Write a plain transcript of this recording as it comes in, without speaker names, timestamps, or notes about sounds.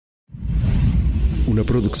una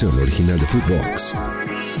producción original de Footbox.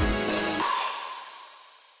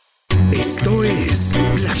 Esto es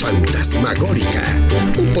La Fantasmagórica,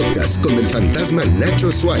 un podcast con el fantasma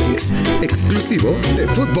Nacho Suárez, exclusivo de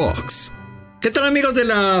Footbox. ¿Qué tal, amigos de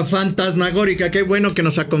La Fantasmagórica? Qué bueno que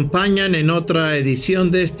nos acompañan en otra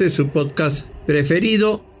edición de su podcast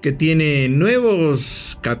preferido, que tiene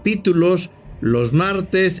nuevos capítulos los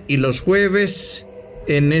martes y los jueves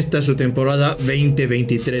en esta su temporada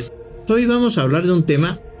 2023. Hoy vamos a hablar de un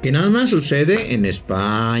tema que nada más sucede en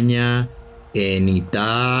España, en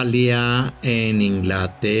Italia, en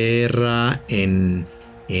Inglaterra, en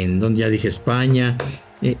donde ya dije España,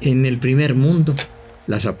 en el primer mundo.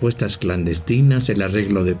 Las apuestas clandestinas, el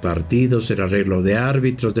arreglo de partidos, el arreglo de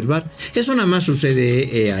árbitros del VAR. Eso nada más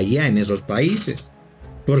sucede allá en esos países.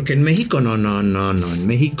 Porque en México no. En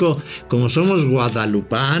México, como somos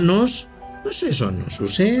guadalupanos, pues eso no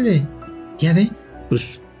sucede. ¿Ya ve?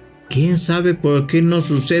 Pues quién sabe por qué no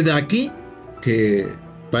sucede aquí, que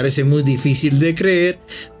parece muy difícil de creer,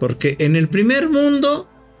 porque en el primer mundo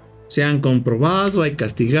se han comprobado, hay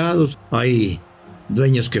castigados, hay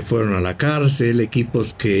dueños que fueron a la cárcel,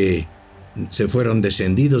 equipos que se fueron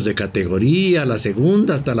descendidos de categoría, a la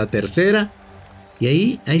segunda hasta la tercera, y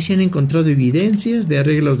ahí se han encontrado evidencias de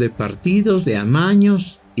arreglos de partidos, de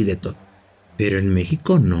amaños y de todo. Pero en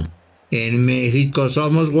México no. En México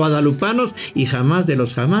somos guadalupanos y jamás de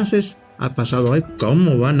los jamases ha pasado ahí.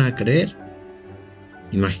 ¿Cómo van a creer?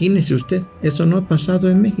 Imagínese usted, eso no ha pasado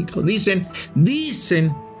en México. Dicen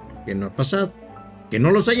que no ha pasado. Que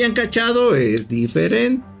no los hayan cachado es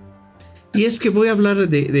diferente. Y es que voy a hablar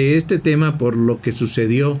de este tema por lo que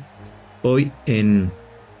sucedió hoy en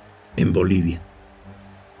Bolivia.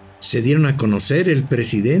 Se dieron a conocer, el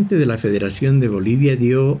presidente de la Federación de Bolivia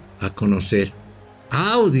dio a conocer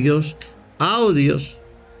audios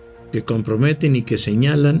que comprometen y que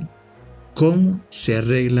señalan cómo se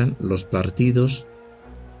arreglan los partidos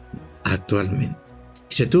actualmente.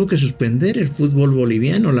 Se tuvo que suspender el fútbol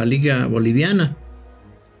boliviano, la liga boliviana.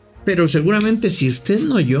 Pero seguramente si usted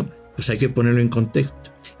no oyó, pues hay que ponerlo en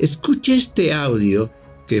contexto. Escuche este audio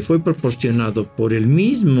que fue proporcionado por el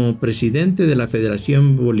mismo presidente de la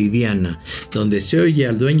Federación Boliviana, donde se oye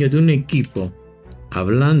al dueño de un equipo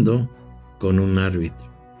hablando con un árbitro,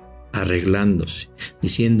 arreglándose,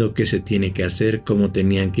 diciendo qué se tiene que hacer, cómo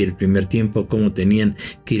tenían que ir el primer tiempo, cómo tenían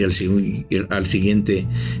que ir al siguiente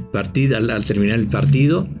partido, al terminar el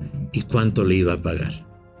partido, y cuánto le iba a pagar.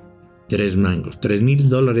 3 mangos,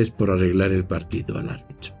 $3,000 por arreglar el partido al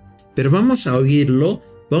árbitro. Pero vamos a oírlo,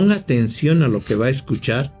 ponga atención a lo que va a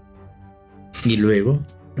escuchar y luego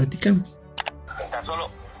platicamos. ¿Estás solo?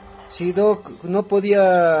 Sí, Doc, no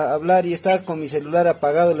podía hablar y estaba con mi celular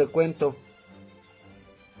apagado, le cuento.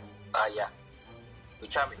 Ah, ya.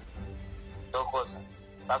 Escúchame. 2 cosas.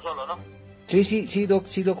 ¿Estás solo, no? Sí, Doc,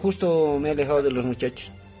 justo me he alejado de los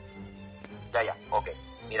muchachos. Ya, ok.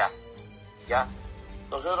 Mira, ya.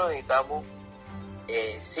 Nosotros necesitamos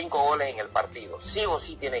 5 goles en el partido. Sí o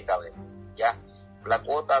sí tiene que haber, ya. La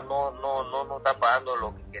cuota no está pagando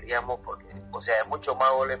lo que queríamos porque, o sea, es mucho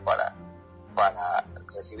más goles para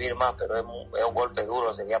recibir más, pero es un golpe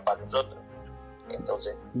duro, sería para nosotros.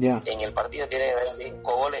 Entonces, en el partido tiene que haber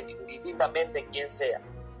 5 goles, indistintamente quién sea.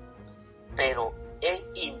 Pero es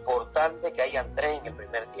importante que hayan 3 en el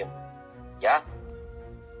primer tiempo, ¿ya?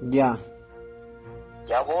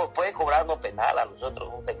 Ya vos puedes cobrarnos penal a nosotros,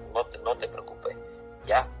 no te preocupes,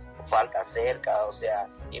 ya, falta cerca, o sea,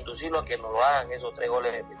 inducirlo a que nos lo hagan esos 3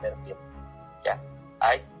 goles en el primer tiempo, ya,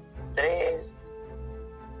 hay 3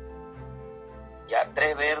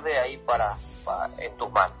 verdes ahí para en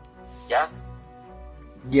tus manos, ya.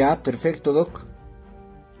 Ya, perfecto, Doc.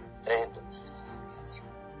 3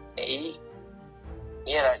 y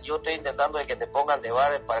mira, yo estoy intentando de que te pongan de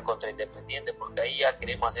VAR para contra Independiente, porque ahí ya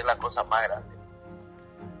queremos hacer la cosa más grande.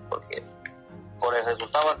 Porque por el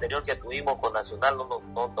resultado anterior que tuvimos con Nacional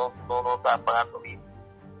no está pagando bien.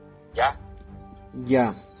 ¿Ya?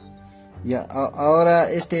 Ya. Ahora,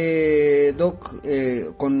 Doc,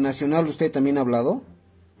 con Nacional usted también ha hablado.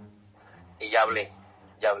 Y ya hablé,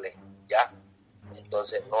 ya.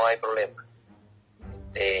 Entonces no hay problema.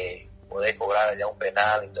 Podés cobrar ya un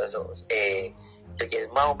penal, entonces el que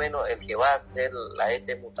más o menos el que va a hacer la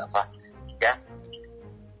Mustafa, ¿ya?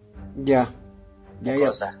 Ya.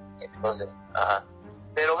 Entonces,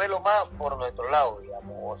 pero velo más por nuestro lado,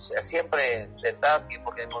 digamos, o sea, siempre está aquí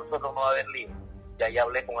porque con nosotros no va a haber lío. Ya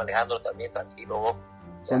hablé con Alejandro también, tranquilo vos.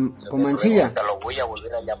 ¿Con Mancilla? Lo voy a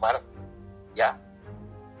volver a llamar, ya,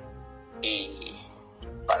 y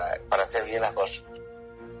para hacer bien las cosas.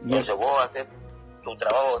 Entonces vos hacer tu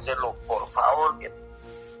trabajo, hacerlo, por favor, que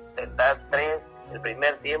te das 3 el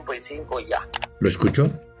primer tiempo y 5 ya. ¿Lo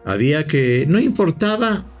escuchó? No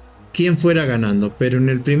importaba quién fuera ganando, pero en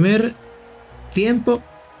el primer tiempo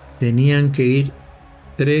tenían que ir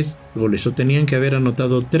 3 goles, o tenían que haber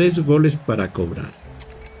anotado 3 goles para cobrar.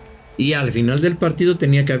 Y al final del partido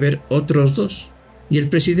tenía que haber otros 2. Y el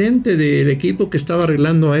presidente del equipo que estaba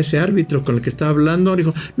arreglando a ese árbitro con el que estaba hablando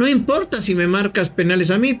dijo: no importa si me marcas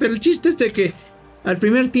penales a mí, pero el chiste es de que al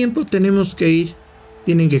primer tiempo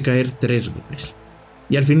tienen que caer 3 goles.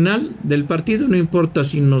 Y al final del partido no importa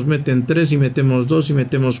si nos meten 3, si metemos 2, si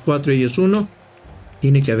metemos 4 y ellos 1,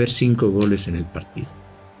 tiene que haber 5 goles en el partido.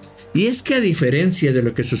 Y es que a diferencia de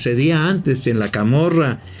lo que sucedía antes en la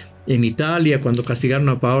camorra en Italia, cuando castigaron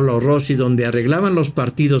a Paolo Rossi, donde arreglaban los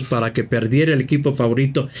partidos para que perdiera el equipo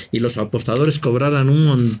favorito y los apostadores cobraran un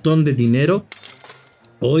montón de dinero,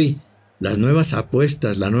 hoy las nuevas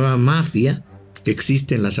apuestas, la nueva mafia que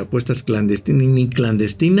existe en las apuestas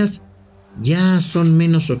clandestinas, ya son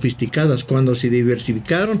menos sofisticadas. Cuando se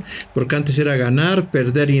diversificaron, porque antes era ganar,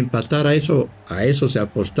 perder y empatar, a eso se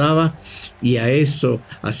apostaba, y a eso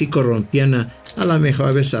así corrompían a la mejor,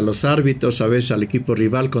 a veces a los árbitros, a veces al equipo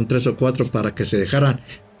rival con 3 o 4 para que se dejaran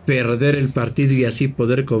perder el partido y así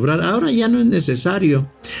poder cobrar. Ahora ya no es necesario,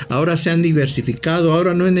 ahora se han diversificado,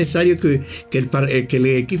 ahora no es necesario que el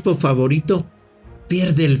equipo favorito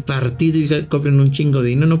pierde el partido y cobren un chingo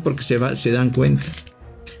de dinero, no, porque se dan cuenta.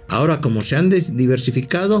 Ahora, como se han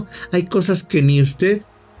diversificado, hay cosas que ni usted,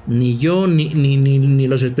 ni yo, ni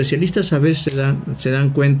los especialistas a veces se dan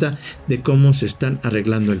cuenta de cómo se están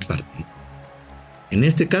arreglando el partido. En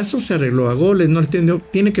este caso se arregló a goles, no entiendo,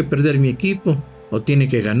 tiene que perder mi equipo o tiene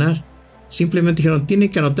que ganar. Simplemente dijeron, tiene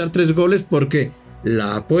que anotar 3 goles, porque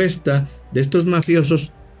la apuesta de estos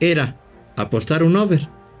mafiosos era apostar un over,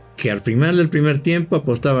 que al final del primer tiempo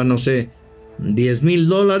apostaba, no sé,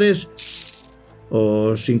 $10,000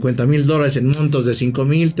 o $50,000 en montos de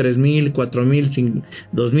 5,000, 3,000, 4,000,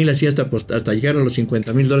 2,000, así hasta llegar a los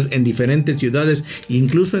 $50,000 en diferentes ciudades,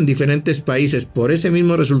 incluso en diferentes países, por ese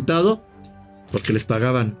mismo resultado, porque les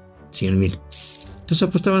pagaban 100,000. Entonces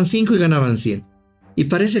apostaban 5 y ganaban 100. Y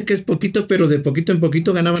parece que es poquito, pero de poquito en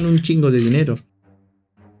poquito ganaban un chingo de dinero.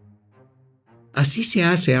 Así se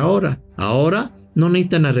hace ahora. Ahora no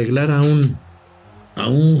necesitan arreglar a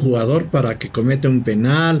un jugador para que cometa un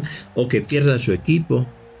penal o que pierda su equipo.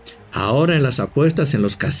 Ahora en las apuestas, en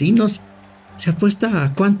los casinos, se apuesta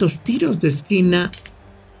a cuántos tiros de esquina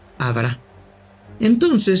habrá.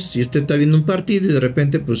 Entonces, si usted está viendo un partido y de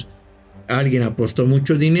repente pues alguien apostó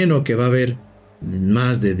mucho dinero que va a haber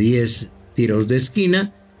más de 10 tiros de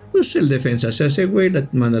esquina, pues el defensa se hace güey, la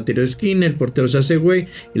manda a tiro de esquina, el portero se hace güey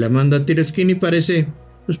y la manda a tiro de esquina, y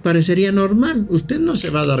parecería normal. Usted no se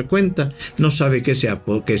va a dar cuenta, no sabe que se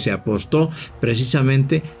apostó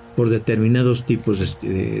precisamente por determinados tipos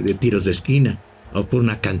de tiros de esquina o por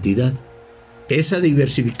una cantidad. Esa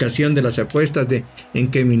diversificación de las apuestas, de en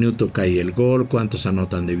qué minuto cae el gol, cuántos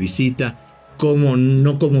anotan de visita,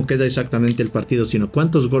 no cómo queda exactamente el partido, sino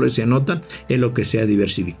cuántos goles se anotan, es lo que se ha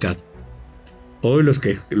diversificado. Hoy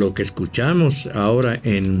lo que escuchamos ahora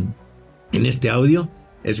en este audio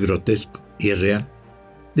es grotesco y es real.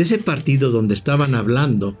 De ese partido donde estaban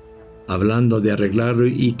hablando de arreglarlo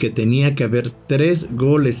y que tenía que haber 3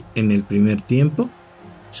 goles en el primer tiempo,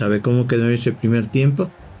 ¿sabe cómo quedó ese primer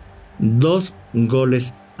tiempo? 2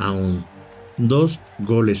 goles a 1. 2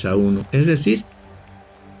 goles a 1. Es decir,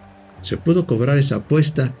 se pudo cobrar esa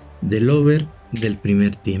apuesta del over del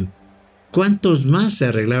primer tiempo. ¿Cuántos más se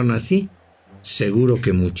arreglaron así? Seguro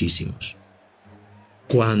que muchísimos.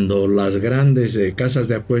 Cuando las grandes casas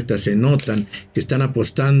de apuestas se notan que están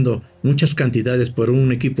apostando muchas cantidades por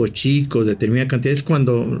un equipo chico, determinada cantidad, es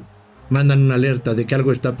cuando mandan una alerta de que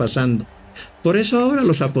algo está pasando. Por eso ahora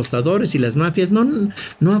los apostadores y las mafias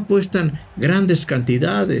no apuestan grandes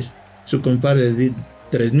cantidades. Su compadre de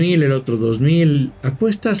 3,000, el otro 2,000,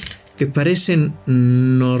 apuestas que parecen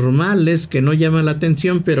normales, que no llaman la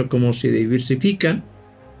atención, pero como se diversifican,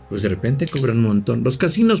 pues de repente cobran un montón. Los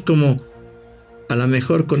casinos, como a lo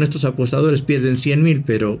mejor con estos apostadores pierden 100,000,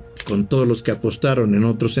 pero con todos los que apostaron en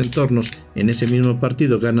otros entornos en ese mismo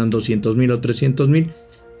partido ganan 200,000 o 300,000,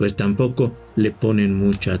 pues tampoco le ponen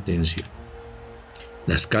mucha atención.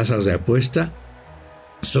 Las casas de apuesta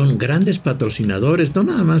son grandes patrocinadores, no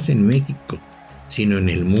nada más en México, sino en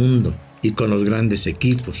el mundo, y con los grandes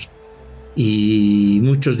equipos. Y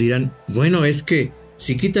muchos dirán, bueno, es que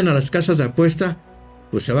si quitan a las casas de apuesta,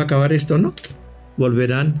 pues se va a acabar esto, ¿no?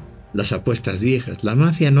 Volverán las apuestas viejas. La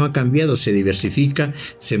mafia no ha cambiado, se diversifica,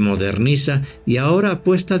 se moderniza y ahora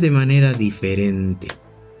apuesta de manera diferente,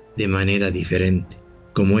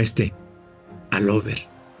 como al over,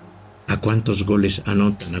 a cuántos goles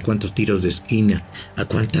anotan, a cuántos tiros de esquina, a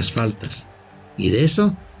cuántas faltas. Y de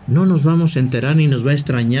eso no nos vamos a enterar ni nos va a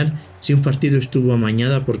extrañar si un partido estuvo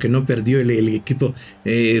amañado porque no perdió el equipo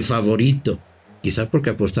favorito. Quizá porque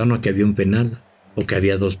apostaron a que había un penal o que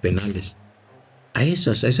había 2 penales. A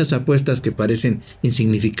esas apuestas que parecen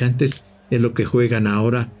insignificantes es lo que juegan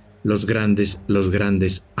ahora los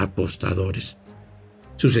grandes apostadores.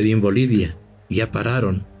 Sucedió en Bolivia y ya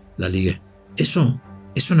pararon la liga. Eso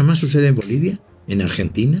nada más sucede en Bolivia, en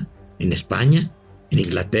Argentina, en España, en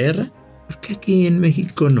Inglaterra. ¿Por qué aquí en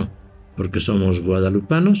México no? ¿Porque somos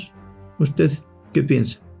guadalupanos? ¿Usted qué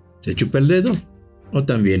piensa? ¿Se chupa el dedo o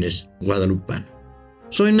también es guadalupano?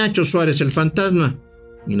 Soy Nacho Suárez, el fantasma,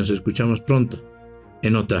 y nos escuchamos pronto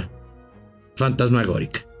en otra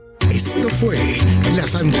Fantasmagórica. Esto fue La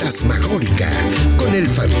Fantasmagórica con el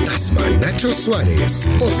fantasma Nacho Suárez,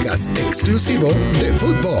 podcast exclusivo de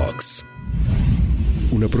Footbox.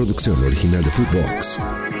 Una producción original de Footbox.